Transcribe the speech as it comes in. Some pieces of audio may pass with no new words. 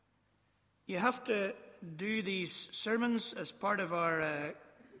You have to do these sermons as part of our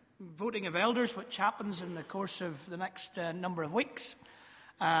voting of elders, which happens in the course of the next number of weeks.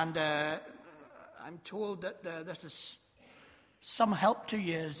 And I'm told that this is some help to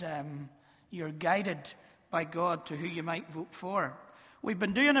you as you're guided by God to who you might vote for. We've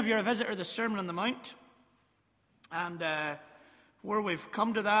been doing, if you're a visitor, the Sermon on the Mount. And where we've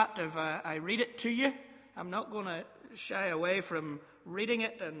come to that, if I read it to you, I'm not going to shy away from reading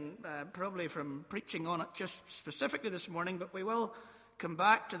it and probably from preaching on it just specifically this morning, but we will come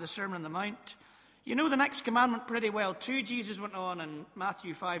back to the Sermon on the Mount. You know the next commandment pretty well too. Jesus went on in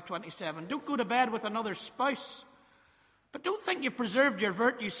Matthew 5:27. Don't go to bed with another spouse, but don't think you've preserved your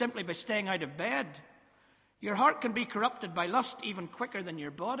virtue simply by staying out of bed. Your heart can be corrupted by lust even quicker than your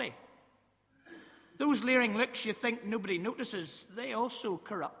body. Those leering looks you think nobody notices, they also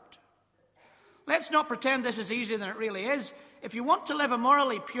corrupt. Let's not pretend this is easier than it really is. If you want to live a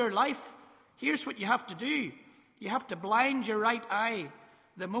morally pure life, here's what you have to do. You have to blind your right eye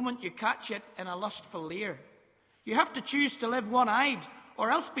the moment you catch it in a lustful leer. You have to choose to live one-eyed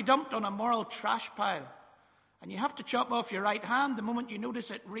or else be dumped on a moral trash pile. And you have to chop off your right hand the moment you notice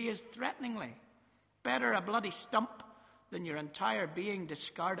it raised threateningly. Better a bloody stump than your entire being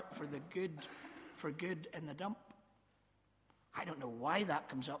discarded for good in the dump. I don't know why that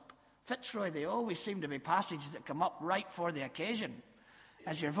comes up. Fitzroy, they always seem to be passages that come up right for the occasion.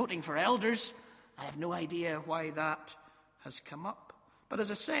 As you're voting for elders, I have no idea why that has come up. But as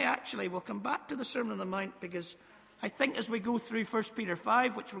I say, actually, we'll come back to the Sermon on the Mount because I think as we go through 1 Peter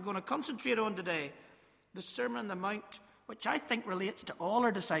 5, which we're going to concentrate on today, the Sermon on the Mount, which I think relates to all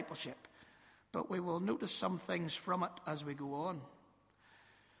our discipleship, but we will notice some things from it as we go on.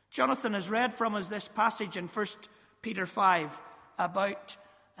 Jonathan has read from us this passage in 1 Peter 5 about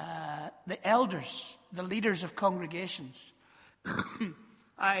the elders, the leaders of congregations.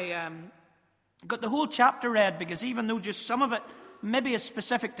 I got the whole chapter read because even though just some of it maybe is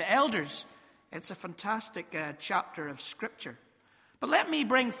specific to elders, it's a fantastic chapter of Scripture. But let me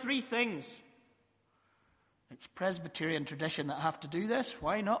bring three things. It's Presbyterian tradition that I have to do this.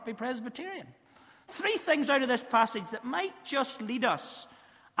 Why not be Presbyterian? Three things out of this passage that might just lead us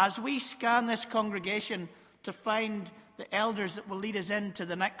as we scan this congregation to find the elders that will lead us into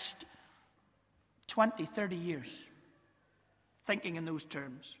the next 20, 30 years, thinking in those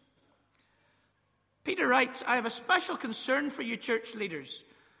terms. Peter writes, I have a special concern for you church leaders.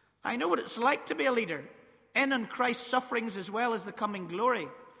 I know what it's like to be a leader, in Christ's sufferings as well as the coming glory.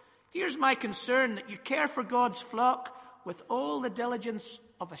 Here's my concern, that you care for God's flock with all the diligence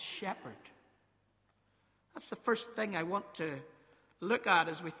of a shepherd. That's the first thing I want to look at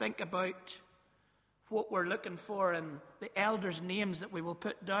as we think about what we're looking for in the elders' names that we will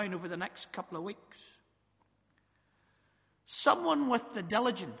put down over the next couple of weeks. Someone with the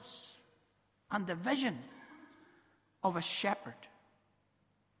diligence and the vision of a shepherd.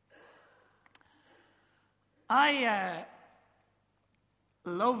 I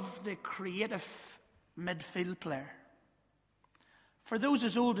love the creative midfield player. For those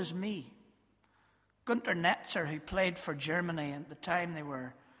as old as me, Günter Netzer, who played for Germany at the time they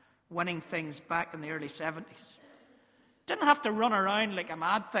were winning things back in the early 70s, didn't have to run around like a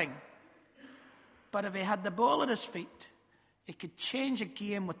mad thing. But if he had the ball at his feet, he could change a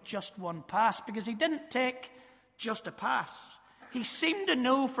game with just one pass, because he didn't take just a pass. He seemed to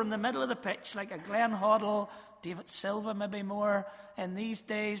know from the middle of the pitch, like a Glenn Hoddle, David Silva maybe more in these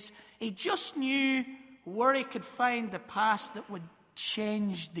days. He just knew where he could find the pass that would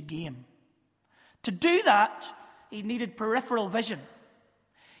change the game. To do that, he needed peripheral vision.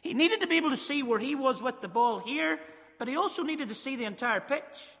 He needed to be able to see where he was with the ball here, but he also needed to see the entire pitch.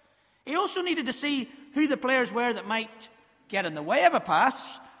 He also needed to see who the players were that might get in the way of a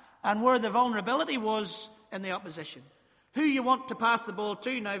pass and where the vulnerability was in the opposition. Who you want to pass the ball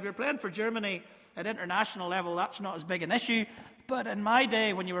to. Now, if you're playing for Germany at international level, that's not as big an issue. But in my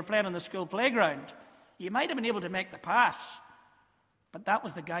day, when you were playing on the school playground, you might have been able to make the pass, but that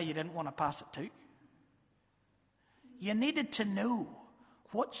was the guy you didn't want to pass it to. You needed to know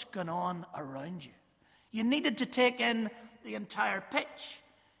what's going on around you. You needed to take in the entire pitch.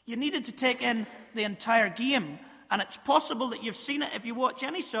 You needed to take in the entire game. And it's possible that you've seen it if you watch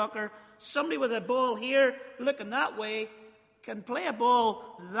any soccer. Somebody with a ball here looking that way can play a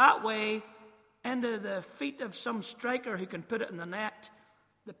ball that way into the feet of some striker who can put it in the net.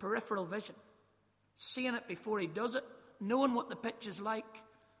 The peripheral vision. Seeing it before he does it. Knowing what the pitch is like.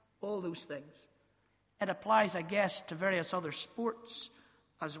 All those things. It applies, I guess, to various other sports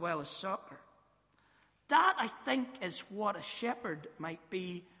as well as soccer. That, I think, is what a shepherd might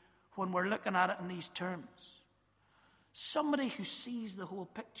be when we're looking at it in these terms. Somebody who sees the whole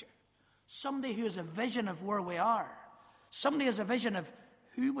picture. Somebody who has a vision of where we are. Somebody has a vision of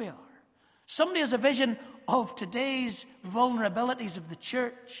who we are. Somebody has a vision of today's vulnerabilities of the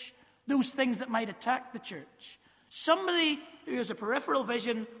church, those things that might attack the church. Somebody who has a peripheral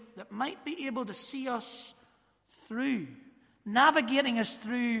vision that might be able to see us through, navigating us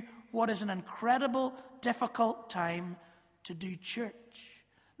through what is an incredible, difficult time to do church.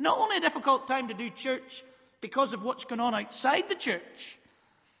 Not only a difficult time to do church because of what's going on outside the church,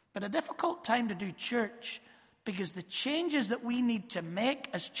 but a difficult time to do church because the changes that we need to make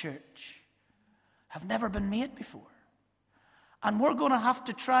as church have never been made before. And we're going to have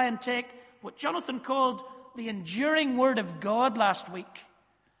to try and take what Jonathan called the enduring word of God last week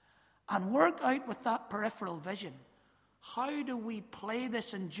and work out with that peripheral vision. How do we play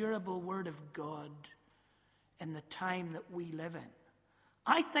this endurable word of God in the time that we live in?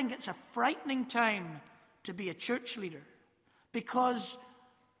 I think it's a frightening time to be a church leader because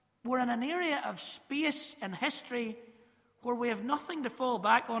we're in an area of space and history where we have nothing to fall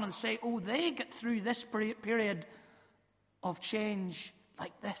back on and say, oh, they get through this period of change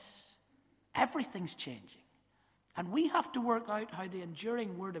like this. Everything's changing. And we have to work out how the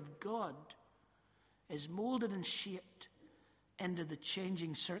enduring word of God is molded and shaped into the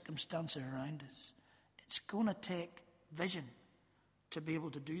changing circumstances around us. It's going to take vision to be able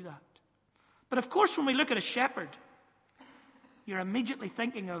to do that. But of course, when we look at a shepherd, you're immediately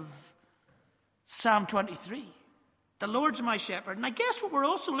thinking of Psalm 23. The Lord's my shepherd. And I guess what we're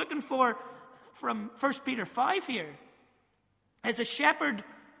also looking for from 1 Peter 5 here is a shepherd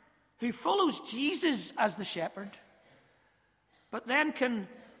who follows Jesus as the shepherd, but then can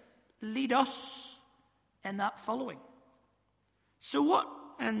lead us in that following. So what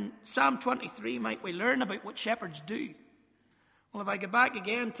in Psalm 23 might we learn about what shepherds do? Well, if I go back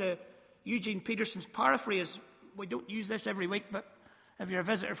again to Eugene Peterson's paraphrase, we don't use this every week, but if you're a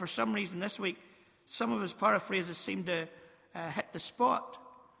visitor for some reason this week, some of his paraphrases seem to hit the spot.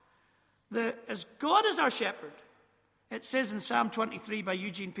 As God is our shepherd, it says in Psalm 23 by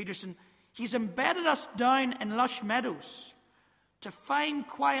Eugene Peterson, He's embedded us down in lush meadows to find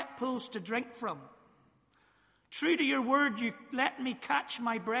quiet pools to drink from. True to your word, you let me catch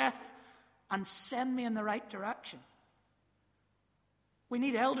my breath and send me in the right direction. We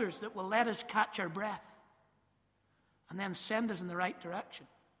need elders that will let us catch our breath and then send us in the right direction.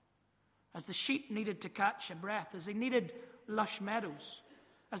 As the sheep needed to catch a breath, as they needed lush meadows,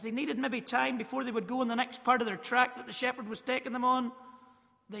 as they needed maybe time before they would go on the next part of their track that the shepherd was taking them on,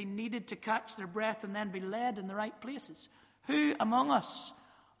 they needed to catch their breath and then be led in the right places. Who among us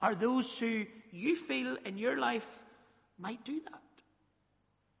are those who you feel in your life might do that?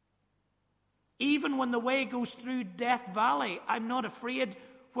 Even when the way goes through Death Valley, I'm not afraid.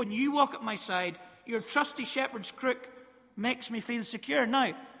 When you walk at my side, your trusty shepherd's crook makes me feel secure.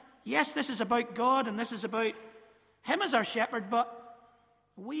 Now, yes, this is about God and this is about Him as our shepherd, but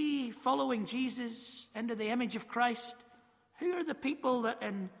we following Jesus into the image of Christ, who are the people that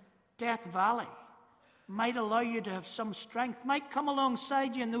in Death Valley might allow you to have some strength, might come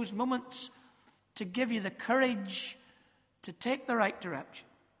alongside you in those moments to give you the courage to take the right direction?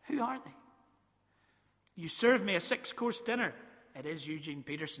 Who are they? You serve me a 6-course dinner. It is Eugene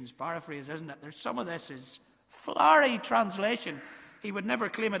Peterson's paraphrase, isn't it? There's some of this is flowery translation. He would never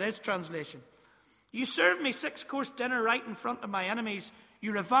claim it is translation. You serve me 6-course dinner right in front of my enemies.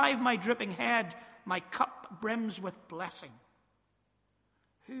 You revive my dripping head. My cup brims with blessing.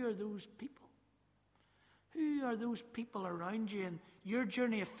 Who are those people? Who are those people around you in your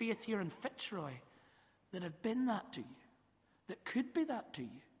journey of faith here in Fitzroy that have been that to you, that could be that to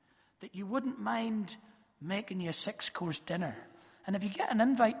you, that you wouldn't mind making you a 6-course dinner? And if you get an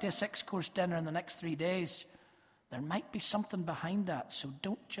invite to a 6-course dinner in the next 3 days, there might be something behind that, so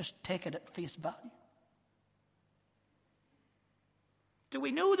don't just take it at face value. Do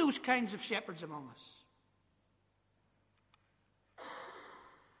we know those kinds of shepherds among us?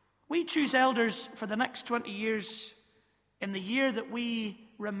 We choose elders for the next 20 years in the year that we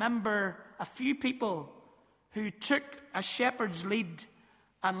remember a few people who took a shepherd's lead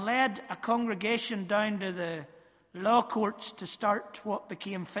and led a congregation down to the law courts to start what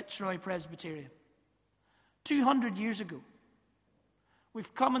became Fitzroy Presbyterian. 200 years ago.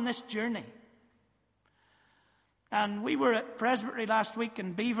 We've come on this journey. And we were at Presbytery last week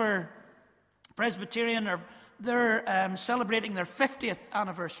in Beaver Presbyterian. They're celebrating their 50th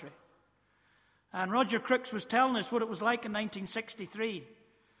anniversary. And Roger Crooks was telling us what it was like in 1963.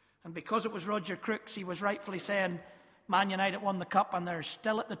 And because it was Roger Crooks, he was rightfully saying, Man United won the cup and they're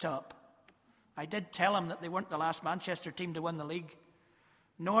still at the top. I did tell him that they weren't the last Manchester team to win the league,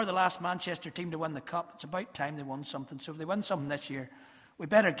 nor the last Manchester team to win the cup. It's about time they won something. So if they win something this year, We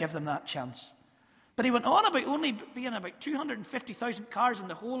better give them that chance. But he went on about only being about 250,000 cars in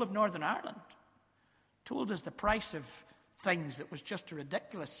the whole of Northern Ireland. Told us the price of things that was just a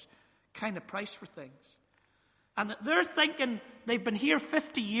ridiculous kind of price for things. And that they're thinking they've been here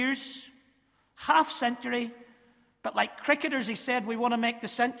 50 years, half century, but like cricketers, he said, we want to make the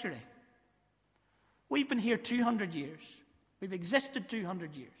century. We've been here 200 years. We've existed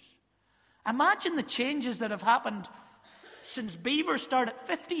 200 years. Imagine the changes that have happened since Beaver started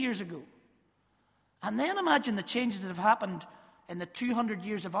 50 years ago. And then imagine the changes that have happened in the 200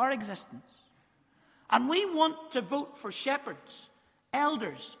 years of our existence. And we want to vote for shepherds,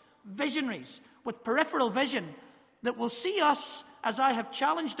 elders, visionaries with peripheral vision that will see us as I have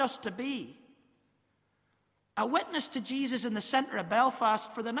challenged us to be. A witness to Jesus in the centre of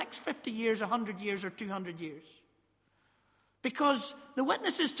Belfast for the next 50 years, 100 years, or 200 years. Because the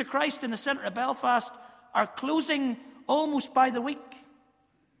witnesses to Christ in the centre of Belfast are closing almost by the week.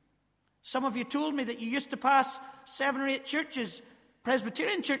 Some of you told me that you used to pass 7 or 8 churches,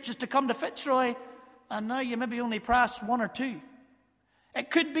 Presbyterian churches, to come to Fitzroy, and now you maybe only pass 1 or 2.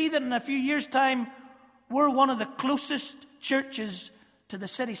 It could be that in a few years' time, we're one of the closest churches to the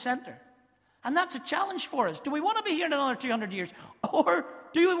city centre. And that's a challenge for us. Do we want to be here in another 200 years? Or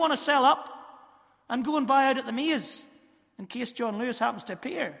do we want to sell up and go and buy out at the Maze in case John Lewis happens to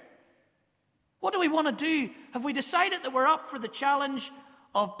appear? What do we want to do? Have we decided that we're up for the challenge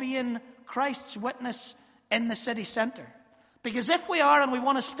of being Christ's witness in the city centre? Because if we are and we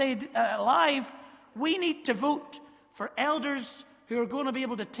want to stay alive, we need to vote for elders who are going to be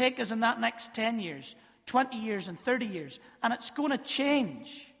able to take us in that next 10 years, 20 years, and 30 years. And it's going to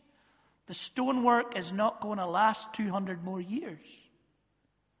change. The stonework is not going to last 200 more years.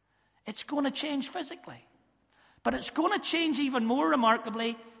 It's going to change physically. But it's going to change even more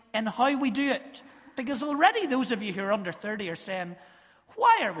remarkably in how we do it. Because already those of you who are under 30 are saying,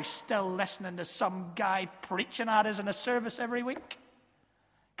 why are we still listening to some guy preaching at us in a service every week?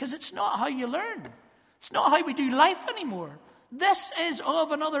 Because it's not how you learn. It's not how we do life anymore. This is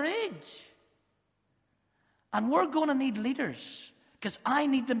of another age. And we're going to need leaders, because I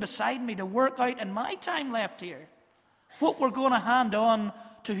need them beside me to work out in my time left here what we're going to hand on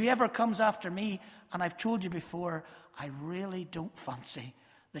to whoever comes after me. And I've told you before, I really don't fancy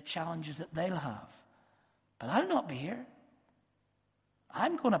the challenges that they'll have. But I'll not be here.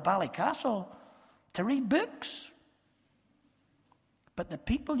 I'm going to Ballycastle to read books. But the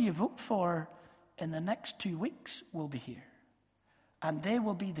people you vote for in the next 2 weeks will be here. And they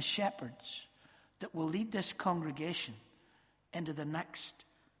will be the shepherds that will lead this congregation into the next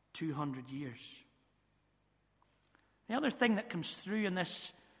 200 years. The other thing that comes through in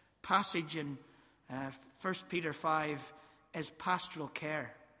this passage in 1 Peter 5 is pastoral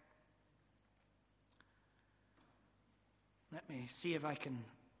care. Let me see if I can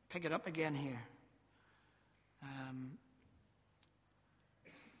pick it up again here.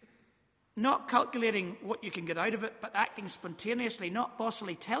 Not calculating what you can get out of it, but acting spontaneously, not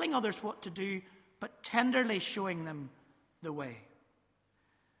bossily telling others what to do, but tenderly showing them the way.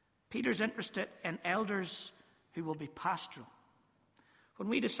 Peter's interested in elders who will be pastoral. When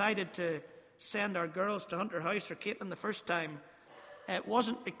we decided to send our girls to Hunter House or Caitlin the first time, it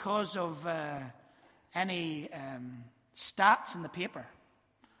wasn't because of any stats in the paper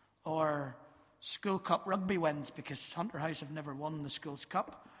or school cup rugby wins, because Hunter House have never won the school's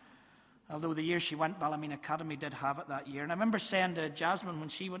cup. Although the year she went, Ballymena Academy did have it that year. And I remember saying to Jasmine when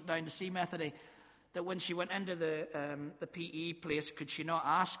she went down to see Methody that when she went into the PE place, could she not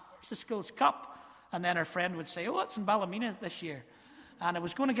ask, where's the school's cup? And then her friend would say, oh, it's in Ballymena this year. And I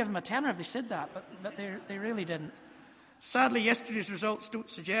was going to give them a tenner if they said that, but they really didn't. Sadly, yesterday's results don't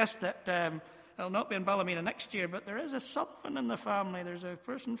suggest that it'll not be in Ballymena next year, but there is a Sullivan in the family. There's a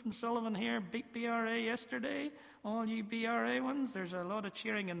person from Sullivan here, beat BRA yesterday. All you BRA ones, there's a lot of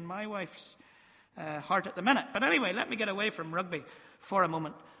cheering in my wife's heart at the minute. But anyway, let me get away from rugby for a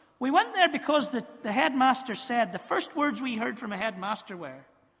moment. We went there because the headmaster said, the first words we heard from a headmaster were,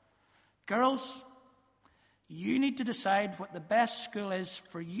 girls, you need to decide what the best school is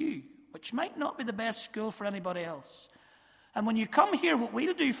for you, which might not be the best school for anybody else. And when you come here, what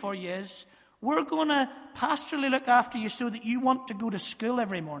we'll do for you is, we're going to pastorally look after you so that you want to go to school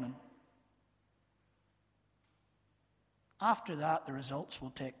every morning. After that, the results will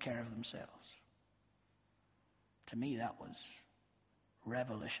take care of themselves. To me, that was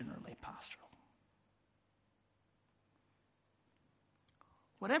revolutionarily pastoral.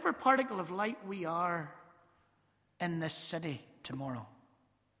 Whatever particle of light we are in this city tomorrow,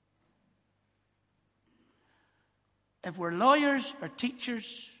 if we're lawyers or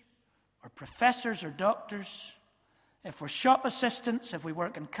teachers or professors or doctors, if we're shop assistants, if we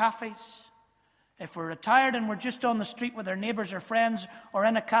work in cafes, if we're retired and we're just on the street with our neighbours or friends or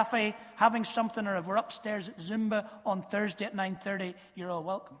in a cafe having something, or if we're upstairs at Zumba on Thursday at 9:30, you're all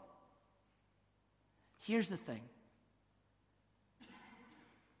welcome. Here's the thing.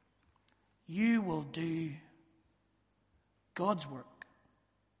 You will do God's work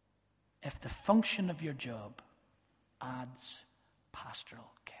if the function of your job adds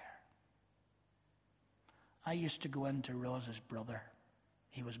pastoral care. I used to go into Rose's brother.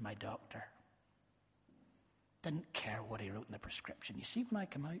 He was my doctor. Didn't care what he wrote in the prescription. You see, when I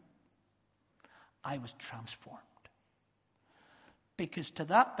come out, I was transformed. Because to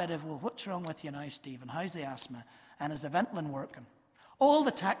that bit of, well, what's wrong with you now, Stephen? How's the asthma? And is the Ventolin working? All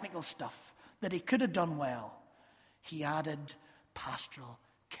the technical stuff that he could have done well, he added pastoral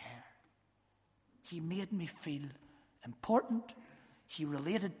care. He made me feel important. He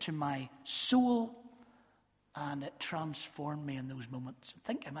related to my soul, and it transformed me in those moments. I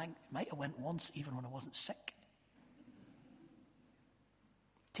think I might have went once even when I wasn't sick.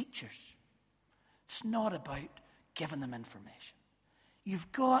 Teachers, it's not about giving them information.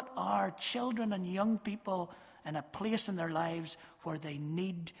 You've got our children and young people in a place in their lives where they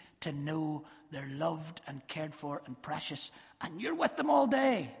need to know they're loved and cared for and precious, and you're with them all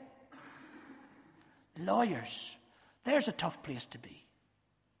day. Lawyers, there's a tough place to be.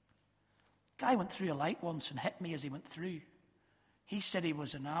 Guy went through a light once and hit me as he went through. He said he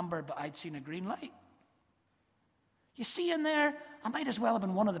was an amber, but I'd seen a green light. You see in there, I might as well have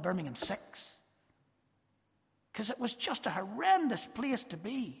been one of the Birmingham Six. Because it was just a horrendous place to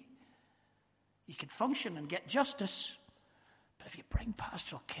be. You could function and get justice, but if you bring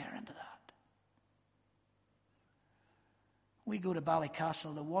pastoral care into that. We go to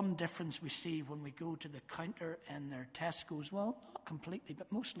Ballycastle, the one difference we see when we go to the counter in their Tesco's, well, not completely,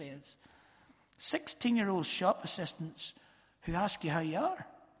 but mostly is 16-year-old shop assistants who ask you how you are,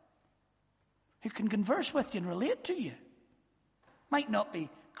 who can converse with you and relate to you. Might not be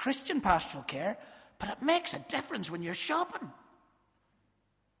Christian pastoral care, but it makes a difference when you're shopping.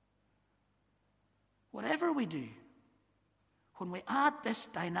 Whatever we do, when we add this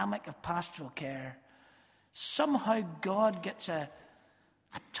dynamic of pastoral care, somehow God gets a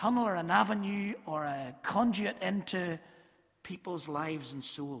tunnel or an avenue or a conduit into people's lives and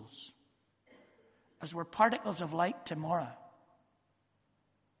souls. As we're particles of light tomorrow,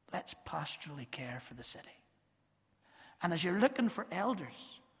 let's pastorally care for the city. And as you're looking for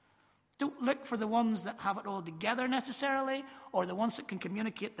elders, don't look for the ones that have it all together necessarily, or the ones that can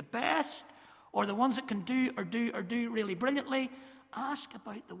communicate the best, or the ones that can do really brilliantly. Ask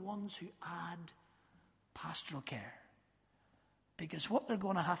about the ones who add pastoral care. Because what they're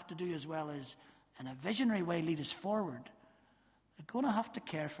going to have to do as well is, in a visionary way, lead us forward. They're going to have to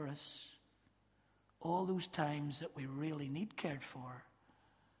care for us all those times that we really need cared for.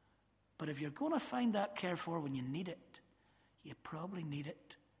 But if you're going to find that care for when you need it, you probably need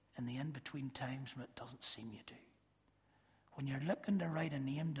it in the in-between times when it doesn't seem you do. When you're looking to write a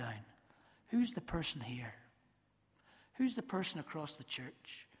name down, who's the person here? Who's the person across the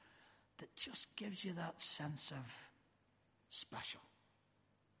church that just gives you that sense of special?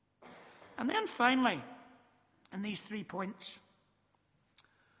 And then finally, in these 3 points,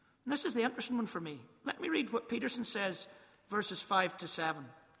 and this is the interesting one for me. Let me read what Peterson says, verses 5 to 7.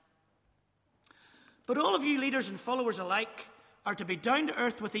 But all of you leaders and followers alike are to be down to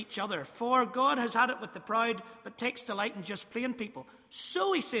earth with each other, for God has had it with the proud, but takes delight in just plain people.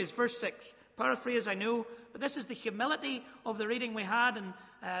 So, he says, verse 6, paraphrase I know, but this is the humility of the reading we had in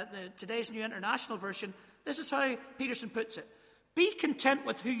today's New International Version. This is how Peterson puts it. Be content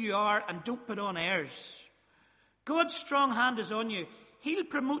with who you are and don't put on airs. God's strong hand is on you. He'll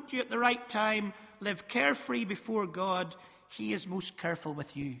promote you at the right time. Live carefree before God. He is most careful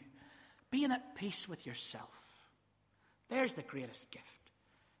with you. Being at peace with yourself. There's the greatest gift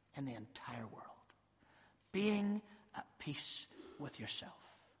in the entire world. Being at peace with yourself.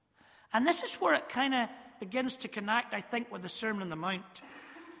 And this is where it kind of begins to connect, I think, with the Sermon on the Mount.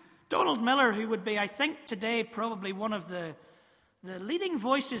 Donald Miller, who would be, I think, today probably one of the leading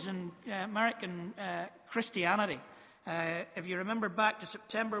voices in American Christianity. If you remember back to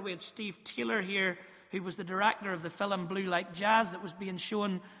September, we had Steve Taylor here, who was the director of the film Blue Like Jazz that was being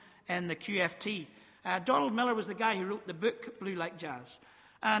shown in the QFT. Donald Miller was the guy who wrote the book Blue Like Jazz.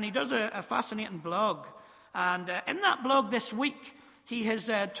 And he does a fascinating blog. And in that blog this week, he has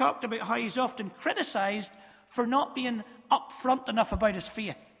talked about how he's often criticised for not being upfront enough about his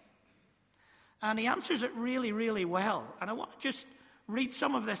faith. And he answers it really, really well. And I want to just read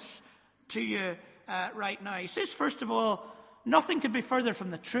some of this to you right now. He says, first of all, nothing could be further from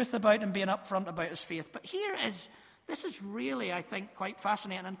the truth about him being upfront about his faith. But this This is really, I think, quite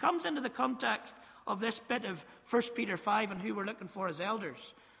fascinating and comes into the context of this bit of 1 Peter 5 and who we're looking for as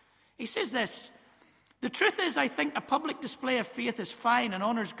elders. He says this: "The truth is, I think a public display of faith is fine and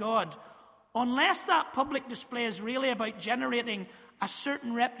honours God, unless that public display is really about generating a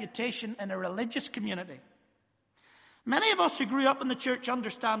certain reputation in a religious community. Many of us who grew up in the church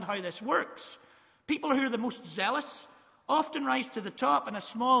understand how this works. People who are the most zealous often rise to the top in a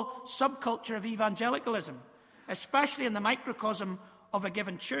small subculture of evangelicalism, especially in the microcosm of a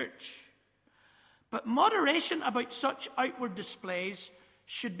given church. But moderation about such outward displays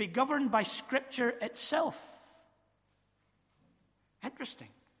should be governed by Scripture itself." Interesting.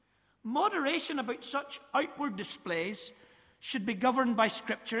 Moderation about such outward displays should be governed by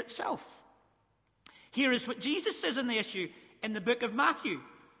Scripture itself. Here is what Jesus says on the issue in the book of Matthew,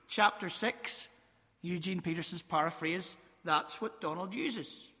 chapter 6. Eugene Peterson's paraphrase, that's what Donald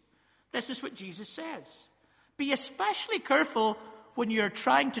uses. This is what Jesus says: "Be especially careful when you're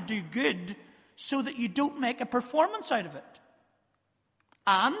trying to do good so that you don't make a performance out of it.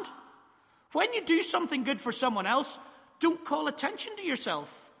 And when you do something good for someone else, don't call attention to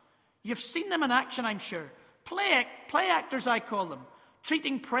yourself. You've seen them in action, I'm sure. Play actors, I call them,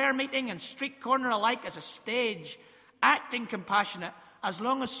 treating prayer meeting and street corner alike as a stage, acting compassionate as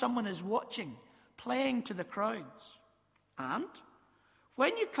long as someone is watching, playing to the crowds. And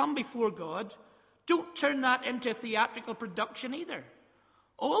when you come before God, don't turn that into a theatrical production either.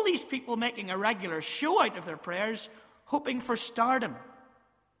 All these people making a regular show out of their prayers, hoping for stardom."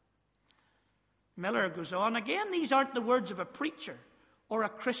 Miller goes on, "Again, these aren't the words of a preacher or a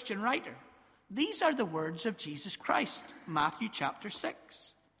Christian writer. These are the words of Jesus Christ." Matthew chapter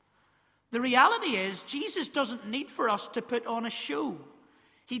 6. The reality is, Jesus doesn't need for us to put on a show.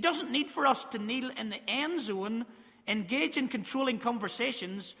 He doesn't need for us to kneel in the end zone, engage in controlling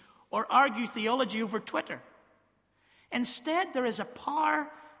conversations, or argue theology over Twitter. Instead, there is a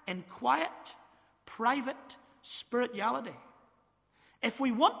power in quiet, private spirituality. If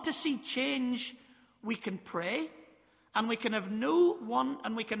we want to see change, we can pray, and we can have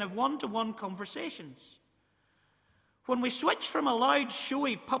one-to-one conversations. When we switch from a loud,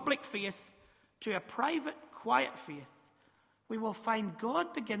 showy public faith to a private, quiet faith, we will find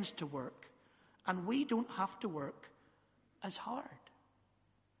God begins to work, and we don't have to work as hard.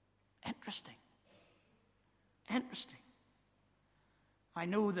 Interesting. I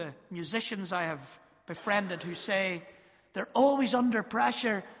know the musicians I have befriended who say they're always under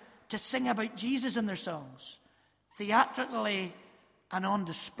pressure to sing about Jesus in their songs, theatrically and on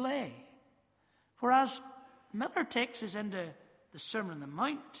display. Whereas Miller takes us into the Sermon on the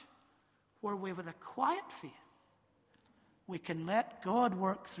Mount, where we, with a quiet faith, we can let God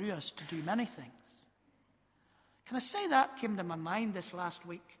work through us to do many things. Can I say that came to my mind this last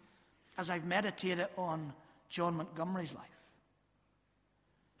week as I've meditated on John Montgomery's life.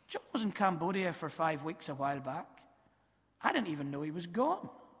 John was in Cambodia for 5 weeks a while back. I didn't even know he was gone.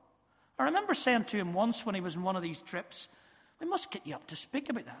 I remember saying to him once when he was on one of these trips, "We must get you up to speak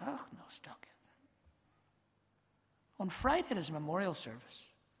about that." "Oh, no, stop it." On Friday at his memorial service,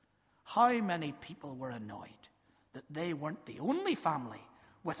 how many people were annoyed that they weren't the only family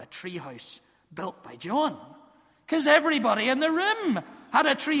with a treehouse built by John? Because everybody in the room had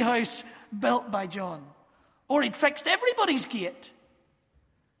a treehouse built by John. Or he'd fixed everybody's gate.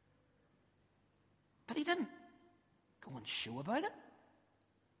 But he didn't go and show about it.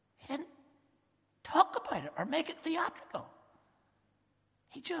 He didn't talk about it or make it theatrical.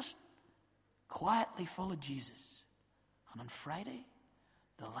 He just quietly followed Jesus. And on Friday,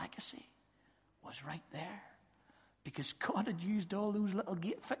 the legacy was right there. Because God had used all those little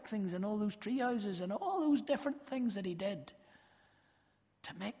gate fixings and all those tree houses and all those different things that he did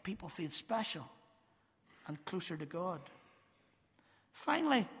to make people feel special and closer to God.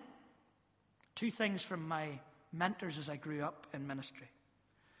 Finally, 2 things from my mentors as I grew up in ministry.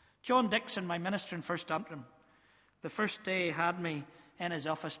 John Dixon, my minister in First Antrim, the first day he had me in his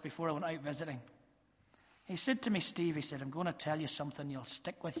office before I went out visiting. He said to me, "Steve," he said, "I'm going to tell you something you'll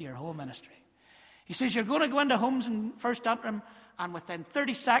stick with your whole ministry." He says, "You're going to go into homes in First Antrim, and within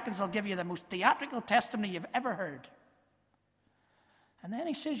 30 seconds I'll give you the most theatrical testimony you've ever heard." And then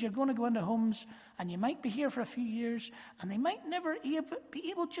he says, "You're going to go into homes, and you might be here for a few years, and they might never be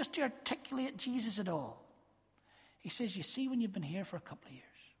able just to articulate Jesus at all." He says, "You see, when you've been here for a couple of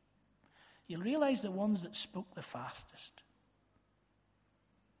years, you'll realize the ones that spoke the fastest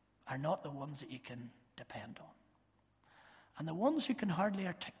are not the ones that you can depend on. And the ones who can hardly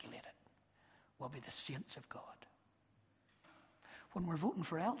articulate it will be the saints of God." When we're voting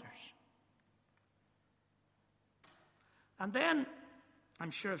for elders. And then, I'm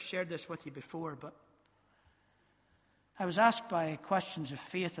sure I've shared this with you before, but I was asked by Questions of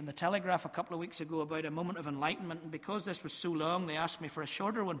Faith in the Telegraph a couple of weeks ago about a moment of enlightenment, and because this was so long, they asked me for a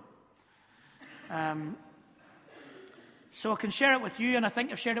shorter one. So I can share it with you, and I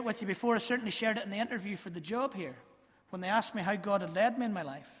think I've shared it with you before. I certainly shared it in the interview for the job here, when they asked me how God had led me in my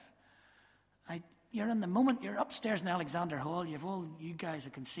life. You're in the moment, you're upstairs in Alexander Hall, you have all you guys, I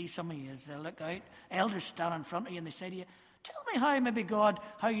can see some of you as they look out, elders stand in front of you and they say to you, tell me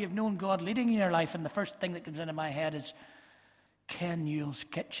how you've known God leading in your life. And the first thing that comes into my head is Ken Newell's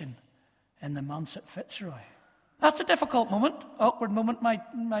kitchen in the manse at Fitzroy. That's a difficult moment, awkward moment,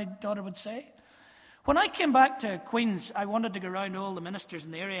 my daughter would say. When I came back to Queen's, I wanted to go around all the ministers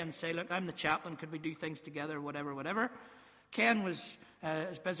in the area and say, look, I'm the chaplain, could we do things together, whatever. Ken was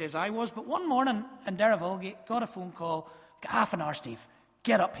as busy as I was, but one morning in Derryville, got a phone call, half an hour, Steve,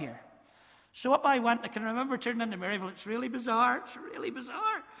 get up here. So up I went. I can remember turning into Maryville. It's really bizarre.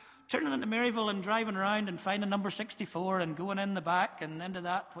 Turning into Maryville and driving around and finding number 64 and going in the back and into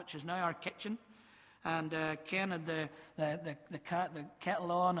that, which is now our kitchen. And Ken had the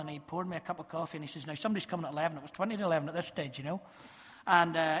kettle on, and he poured me a cup of coffee, and he says, now somebody's coming at 11. It was 20 to 11 at this stage, you know.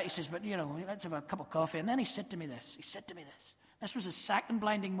 And he says, but, you know, let's have a cup of coffee. And then he said to me this. This was a second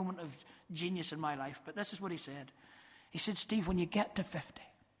blinding moment of genius in my life, but this is what he said. He said, Steve, when you get to 50,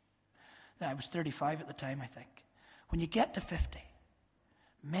 I was 35 at the time, I think. When you get to 50,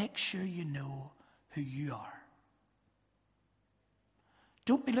 make sure you know who you are.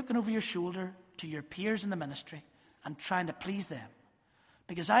 Don't be looking over your shoulder to your peers in the ministry and trying to please them.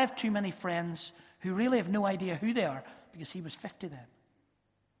 Because I have too many friends who really have no idea who they are, because he was 50 then.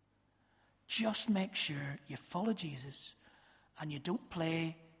 Just make sure you follow Jesus and you don't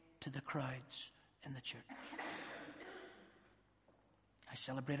play to the crowds in the church. I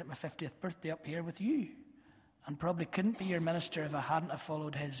celebrated my 50th birthday up here with you, and probably couldn't be your minister if I hadn't have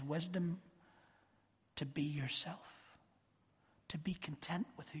followed his wisdom to be yourself, to be content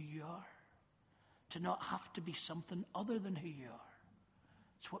with who you are, to not have to be something other than who you are.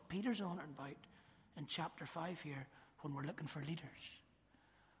 It's what Peter's on about in chapter 5 here when we're looking for leaders.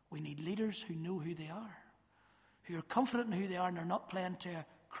 We need leaders who know who they are, who are confident in who they are, and they're not playing to a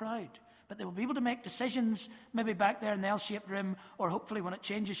crowd. But they will be able to make decisions, maybe back there in the L-shaped room, or hopefully when it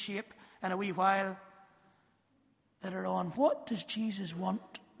changes shape in a wee while, that are on, what does Jesus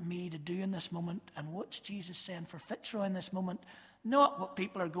want me to do in this moment, and what's Jesus saying for Fitzroy in this moment? Not what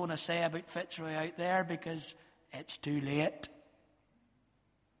people are going to say about Fitzroy out there, because it's too late.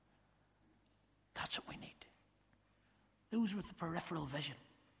 That's what we need. Those with the peripheral vision.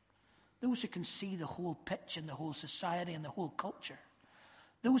 Those who can see the whole pitch and the whole society and the whole culture.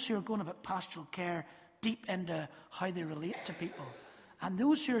 Those who are going about pastoral care deep into how they relate to people. And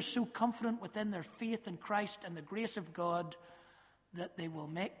those who are so confident within their faith in Christ and the grace of God that they will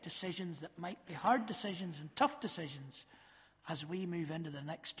make decisions that might be hard decisions and tough decisions as we move into the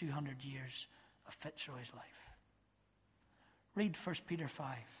next 200 years of Fitzroy's life. Read 1 Peter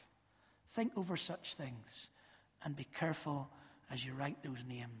 5. Think over such things and be careful as you write those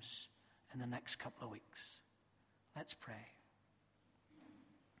names in the next couple of weeks. Let's pray.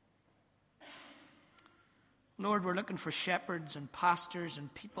 Lord, we're looking for shepherds and pastors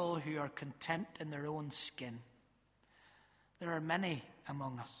and people who are content in their own skin. There are many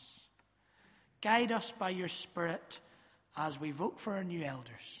among us. Guide us by your Spirit as we vote for our new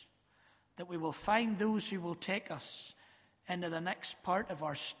elders, that we will find those who will take us into the next part of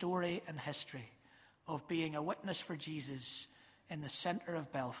our story and history of being a witness for Jesus in the centre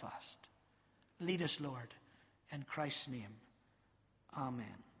of Belfast. Lead us, Lord, in Christ's name. Amen.